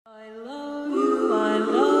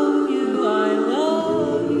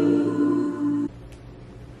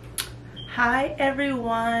Hi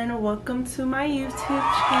everyone, welcome to my YouTube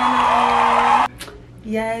channel.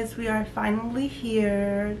 Yes, we are finally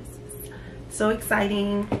here. So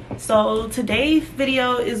exciting. So today's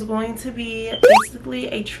video is going to be basically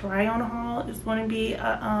a try on haul. It's going to be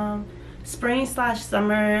a spring /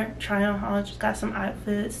 summer try on haul. Just got some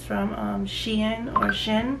outfits from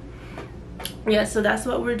Shein. Yeah, so that's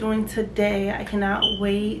what we're doing today. I cannot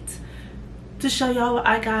wait to show y'all what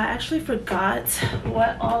I got. I actually forgot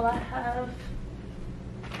what all I have.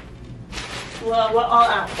 Well, what all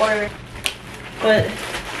I ordered, but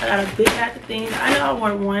I got a big pack of things. I know I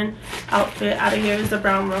wore one outfit out of here. It's a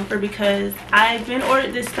brown romper because I've been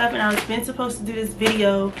ordered this stuff and I was been supposed to do this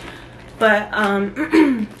video, but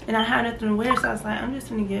and I had nothing to wear, so I was like, I'm just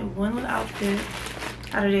gonna get one little outfit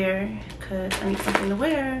out of there because I need something to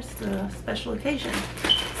wear. It's a special occasion.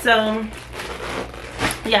 So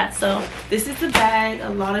yeah, so this is the bag. A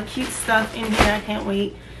lot of cute stuff in here. I can't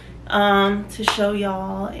wait to show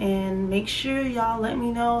y'all, and make sure y'all let me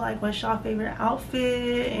know like what's y'all favorite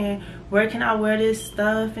outfit and where can I wear this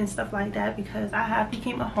stuff and stuff like that, because I have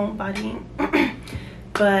became a homebody.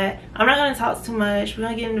 But I'm not gonna talk too much. We're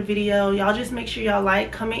gonna get in the video. Y'all just make sure y'all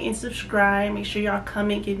like, comment, and subscribe. Make sure y'all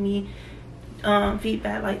comment, give me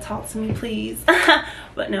feedback, like talk to me please.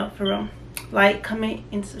 But no, for real, like, comment,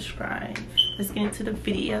 and subscribe. Let's get into the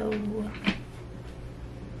video.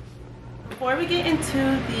 Before we get into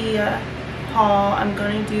the haul, I'm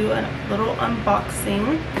going to do a little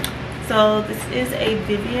unboxing. So this is a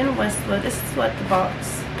Vivienne Westwood. This is what the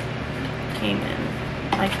box came in,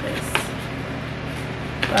 like this.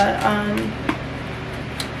 But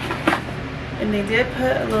and they did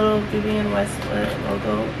put a little Vivienne Westwood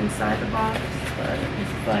logo inside the box, but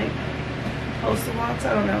it's like postal box,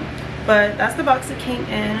 I don't know. But that's the box it came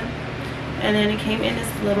in, and then it came in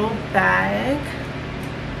this little bag.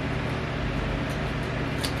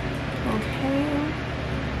 Okay,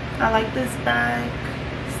 I like this bag.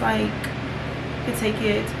 It's like you can take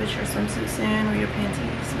it to put your swimsuits in or your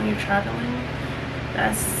panties when you're traveling.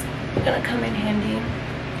 That's gonna come in handy.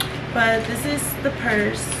 But this is the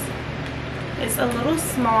purse. It's a little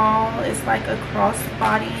small. It's like a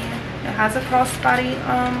crossbody. It has a crossbody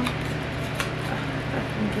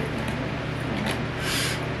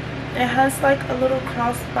it has like a little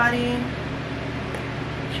crossbody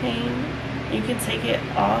chain. You can take it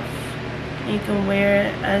off. You can wear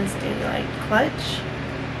it as a like clutch.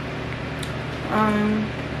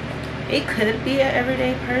 It could be an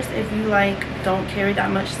everyday purse if you like don't carry that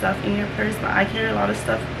much stuff in your purse, but I carry a lot of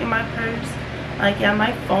stuff in my purse. Like, yeah,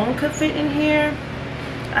 my phone could fit in here.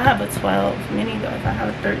 I have a 12 mini though. If I have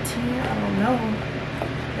a 13, I don't know.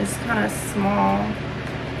 It's kind of small.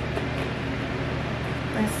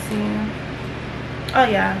 Let's see. Oh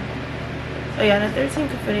yeah, the 13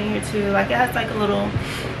 could fit in here too. Like, it has like a little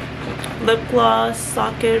lip gloss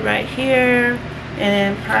socket right here,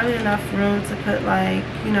 and probably enough room to put like,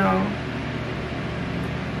 you know,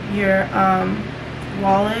 your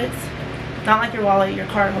wallet, not like your wallet, your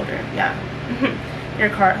card holder, yeah. Your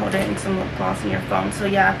card holder and some lip gloss and your phone. So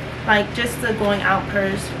yeah, like just the going out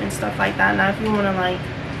purse and stuff like that. Now if you want to like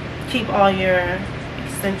keep all your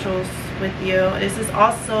essentials with you, this is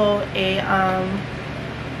also a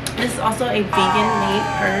vegan made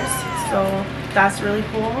purse, so that's really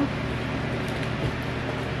cool.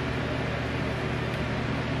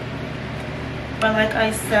 But like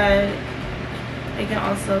I said, it can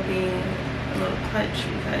also be a little clutch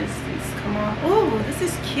because these come off. Oh, this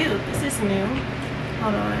is cute. This is new.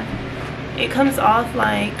 Hold on. It comes off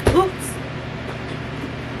like, oops.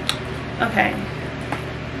 Okay.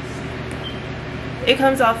 It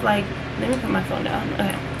comes off like, let me put my phone down.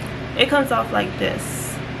 Okay. It comes off like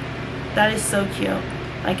this. That is so cute.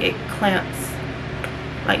 Like, it clamps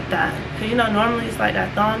like that. Because, you know, normally it's like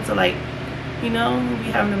that thong. So, like, you know, if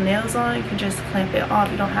you have them nails on, you can just clamp it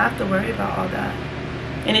off. You don't have to worry about all that.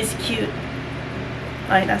 And it's cute.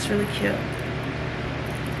 Like, that's really cute.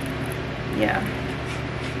 Yeah.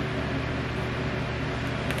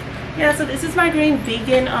 Yeah, so this is my green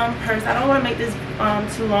vegan purse. I don't want to make this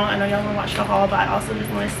too long. I know y'all want to watch the haul, but I also just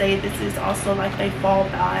want to say this is also like a fall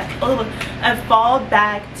bag. Oh, a fall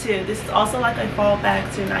bag too. This is also like a fall bag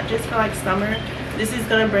too, not just for like summer. This is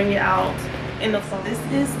gonna bring it out in the fall. This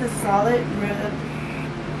is the solid rib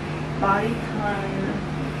bodycon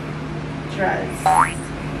dress.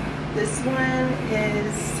 This one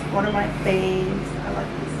is one of my faves. I like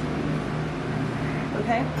this one.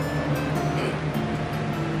 Okay.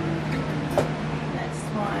 Next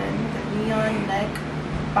one, the neon neck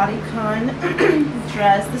bodycon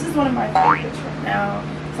dress. This is one of my favorites right now.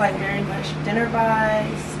 It's like very much dinner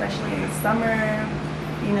vibes, especially in the summer.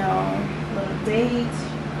 You know, a little date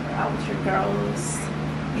out with your girls,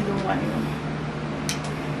 either one.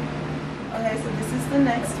 Okay, so this is the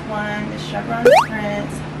next one, the chevron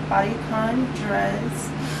print bodycon dress.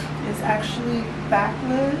 It's actually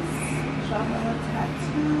backless. Chocolate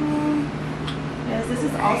tattoo. Yes, this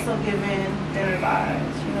is also giving dinner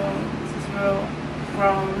vibes, you know. This is real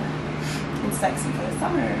grown and sexy for the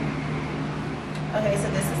summer. Okay, so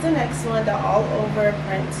this is the next one, the all over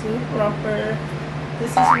print tube romper.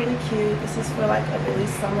 This is really cute. This is for like a really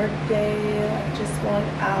summer day, like just going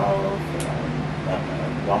out,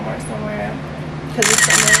 Walmart somewhere, because it's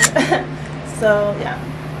summer. So yeah.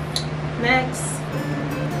 Next.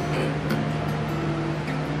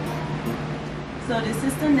 So this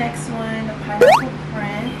is the next one, the pineapple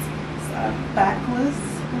print. It's a backless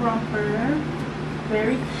romper.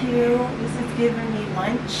 Very cute. This is giving me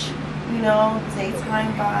lunch, you know,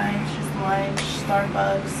 daytime vibes, just lunch,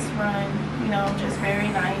 Starbucks run, you know, just very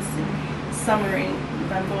nice and summery.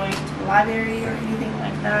 If I'm going to the library or anything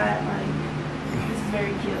like that, like, this is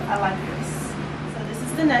very cute. I like this. So this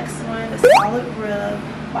is the next one, the solid rib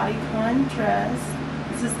bodycon dress.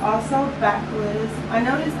 This is also backless. I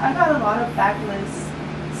noticed I got a lot of backless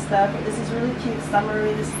stuff, but this is really cute,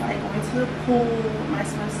 summery. This is like going to the pool, my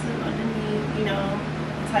swimsuit underneath, you know,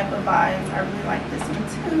 type of vibes. I really like this one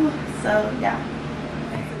too. So yeah.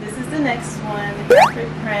 Okay, so this is the next one, the graphic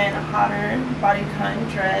print hotter bodycon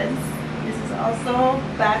dress. This is also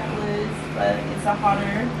backless, but it's a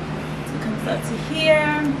hotter. So it comes up to here,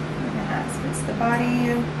 and it has fits the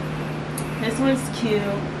body. This one's cute.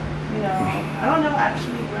 You know, I don't know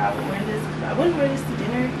actually where I would wear this, because I wouldn't wear this to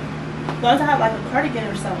dinner. As long as I have like a cardigan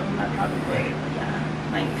or something, I probably would. But yeah,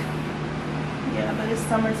 like, yeah, but it's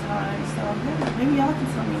summertime, so yeah, maybe y'all can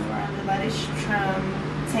tell me where I'm the lettuce trim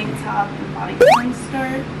tank top and bodycon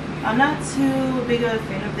skirt. I'm not too big of a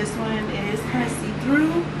fan of this one. It is kind of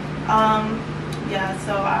see-through. Yeah,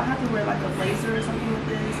 so I'll have to wear like a blazer or something with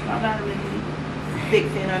this. But I'm not a really big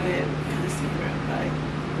fan of it because it's see-through. But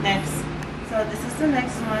next. So this is the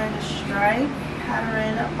next one, the stripe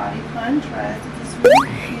pattern bodycon dress. This is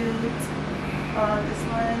really cute. This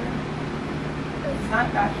one is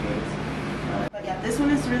not backwards, but yeah, this one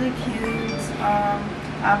is really cute.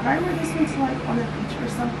 I'll probably wear this one to like on the beach or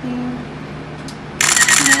something.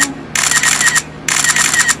 Yeah.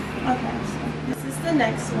 Okay, so this is the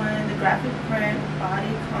next one, the graphic print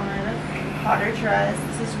bodycon hotter dress.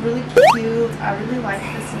 This is really cute. I really like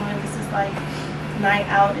this one. This is like night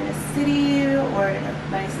out in a city or in a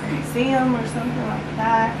nice museum or something like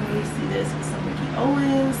that. And you see this with some Ricky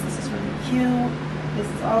Owens. This is really cute. This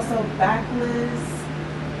is also backless.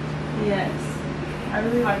 Yes, I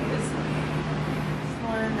really like this one. This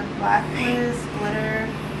one, the blackless glitter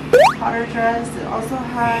hotter dress. It also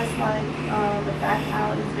has like the back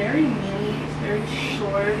out is very mini. It's very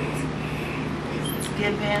short. It's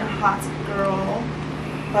given hot girl,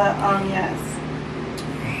 but yes.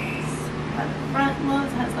 The front look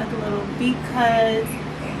has like a little V cut.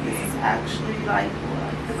 This is actually like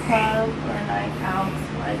what, the club or a night out,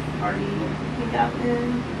 like party hang out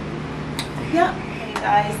in. Yep. Okay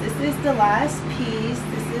guys, this is the last piece.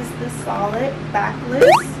 This is the solid backless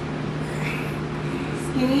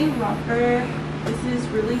skinny romper. This is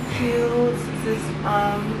really cute. This is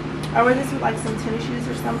I wear this with like some tennis shoes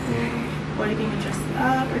or something, or you can dress it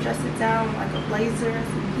up or dress it down with like a blazer,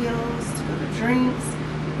 some heels to go to drinks.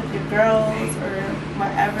 Your girls or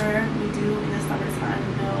whatever we do in the summertime,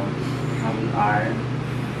 you know how we are.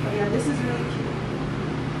 But yeah, this is really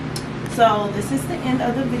cute. So this is the end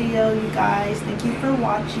of the video, you guys. Thank you for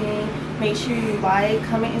watching. Make sure you like,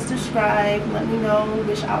 comment, and subscribe. Let me know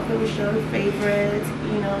which outfit was your favorite,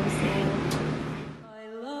 you know what I'm saying.